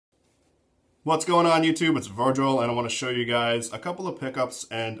What's going on YouTube? It's Virgil and I want to show you guys a couple of pickups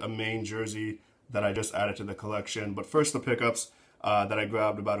and a main jersey that I just added to the collection. But first the pickups that I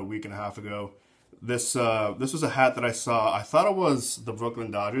grabbed about a week and a half ago. This was a hat that I saw. I thought it was the Brooklyn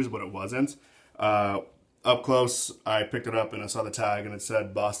Dodgers, but it wasn't. Up close, I picked it up and I saw the tag and it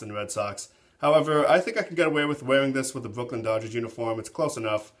said Boston Red Sox. However, I think I can get away with wearing this with the Brooklyn Dodgers uniform. It's close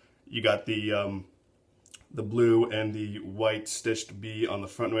enough. You got the blue and the white stitched B on the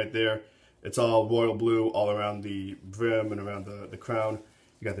front right there. It's all royal blue all around the brim and around the crown.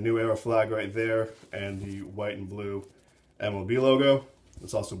 You got the New Era flag right there and the white and blue MLB logo.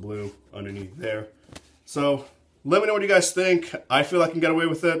 It's also blue underneath there. So let me know what you guys think. I feel I can get away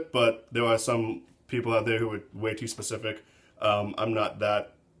with it, but there are some people out there who are way too specific. I'm not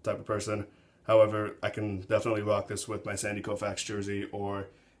that type of person. However, I can definitely rock this with my Sandy Koufax jersey or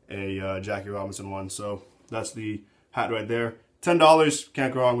a Jackie Robinson one. So that's the hat right there. $10,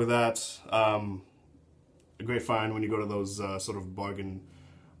 can't go wrong with that. A great find when you go to those sort of bargain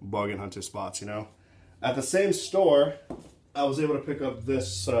hunter spots, you know. At the same store, I was able to pick up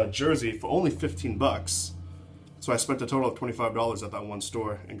this jersey for only 15 bucks. So I spent a total of $25 at that one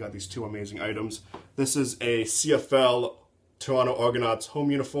store and got these two amazing items. This is a CFL Toronto Argonauts home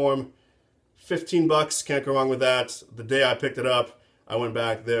uniform. 15 bucks, can't go wrong with that. The day I picked it up, I went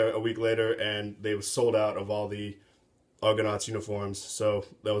back there a week later and they were sold out of all the Argonauts uniforms, so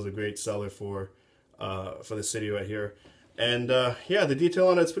that was a great seller for the city right here. And yeah, the detail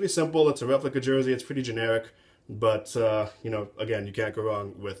on it's pretty simple. It's a replica jersey. It's pretty generic, but you know, again, you can't go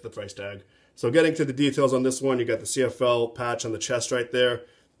wrong with the price tag. So getting to the details on this one, you got the CFL patch on the chest right there,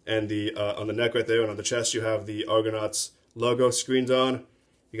 and the on the neck right there, and on the chest you have the Argonauts logo screens on.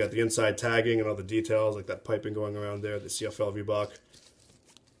 You got the inside tagging and all the details, like that piping going around there, the CFL Reebok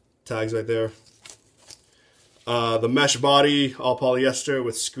tags right there. The mesh body, all polyester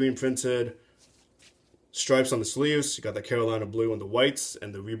with screen printed stripes on the sleeves. You got the Carolina blue and the whites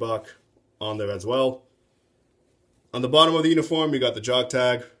and the Reebok on there as well. On the bottom of the uniform, you got the jog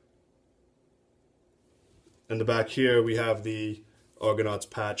tag. In the back here, we have the Argonauts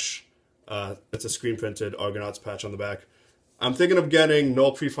patch. It's a screen printed Argonauts patch on the back. I'm thinking of getting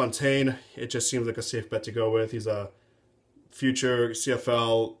Noel Prefontaine. It just seems like a safe bet to go with. He's a future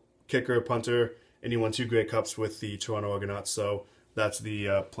CFL kicker, punter, and he won 2 Grey Cups with the Toronto Argonauts, so that's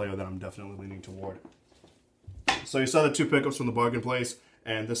the player that I'm definitely leaning toward. So you saw the 2 pickups from the bargain place,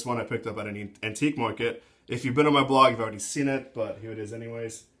 and this one I picked up at an antique market. If you've been on my blog, you've already seen it, but here it is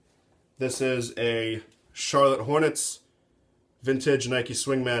anyways. This is a Charlotte Hornets vintage Nike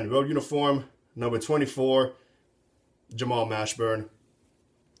Swingman road uniform, number 24, Jamal Mashburn.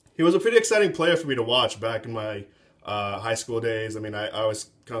 He was a pretty exciting player for me to watch back in my high school days. I mean, I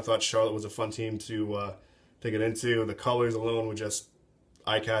always kind of thought Charlotte was a fun team to get into. The colors alone were just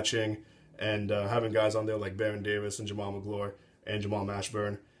eye-catching, and having guys on there like Baron Davis and Jamal McGlure and Jamal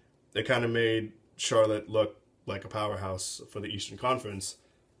Mashburn, it kind of made Charlotte look like a powerhouse for the Eastern Conference.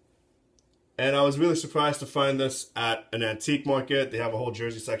 And I was really surprised to find this at an antique market. They have a whole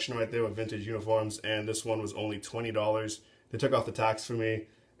jersey section right there with vintage uniforms, and this one was only $20. They took off the tax for me,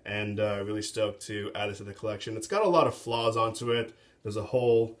 and really stoked to add it to the collection. It's got a lot of flaws onto it. There's a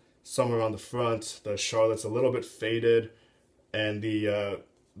hole somewhere on the front. The Charlotte's a little bit faded, and the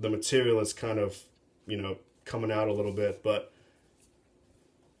material is kind of, you know, coming out a little bit. But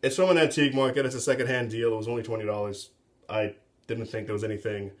it's from an antique market. It's a secondhand deal. It was only $20. I didn't think there was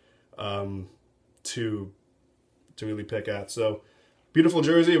anything to really pick at. So beautiful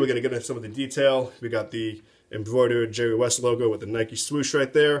jersey. We're gonna get into some of the detail. We got the embroidered Jerry West logo with the Nike swoosh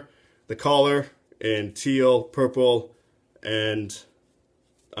right there. The collar in teal, purple, and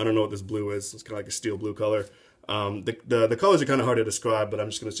I don't know what this blue is. It's kind of like a steel blue color. The colors are kind of hard to describe, but I'm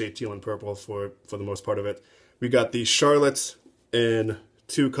just going to say teal and purple for the most part of it. We got the Charlotte in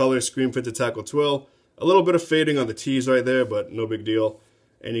 2 colors, screen printed tackle twill. A little bit of fading on the T's right there, but no big deal.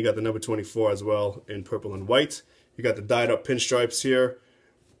 And you got the number 24 as well in purple and white. You got the dyed up pinstripes here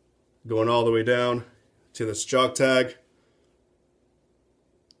going all the way down to this jog tag.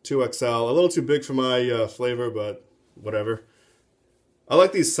 2XL, a little too big for my flavor, but whatever. I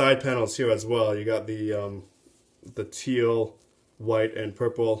like these side panels here as well. You got the teal, white, and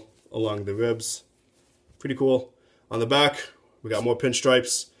purple along the ribs. Pretty cool. On the back, we got more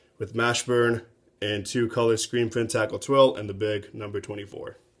pinstripes with Mashburn and 2 color screen print tackle twill and the big number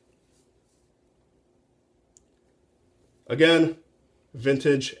 24. Again,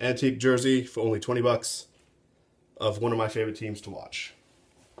 vintage antique jersey for only 20 bucks of one of my favorite teams to watch.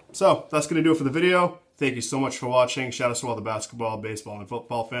 So that's going to do it for the video. Thank you so much for watching. Shout out to all the basketball, baseball, and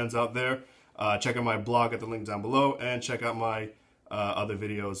football fans out there. Check out my blog at the link down below, and check out my other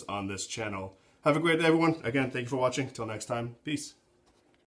videos on this channel. Have a great day, everyone. Again, thank you for watching. Till next time, peace.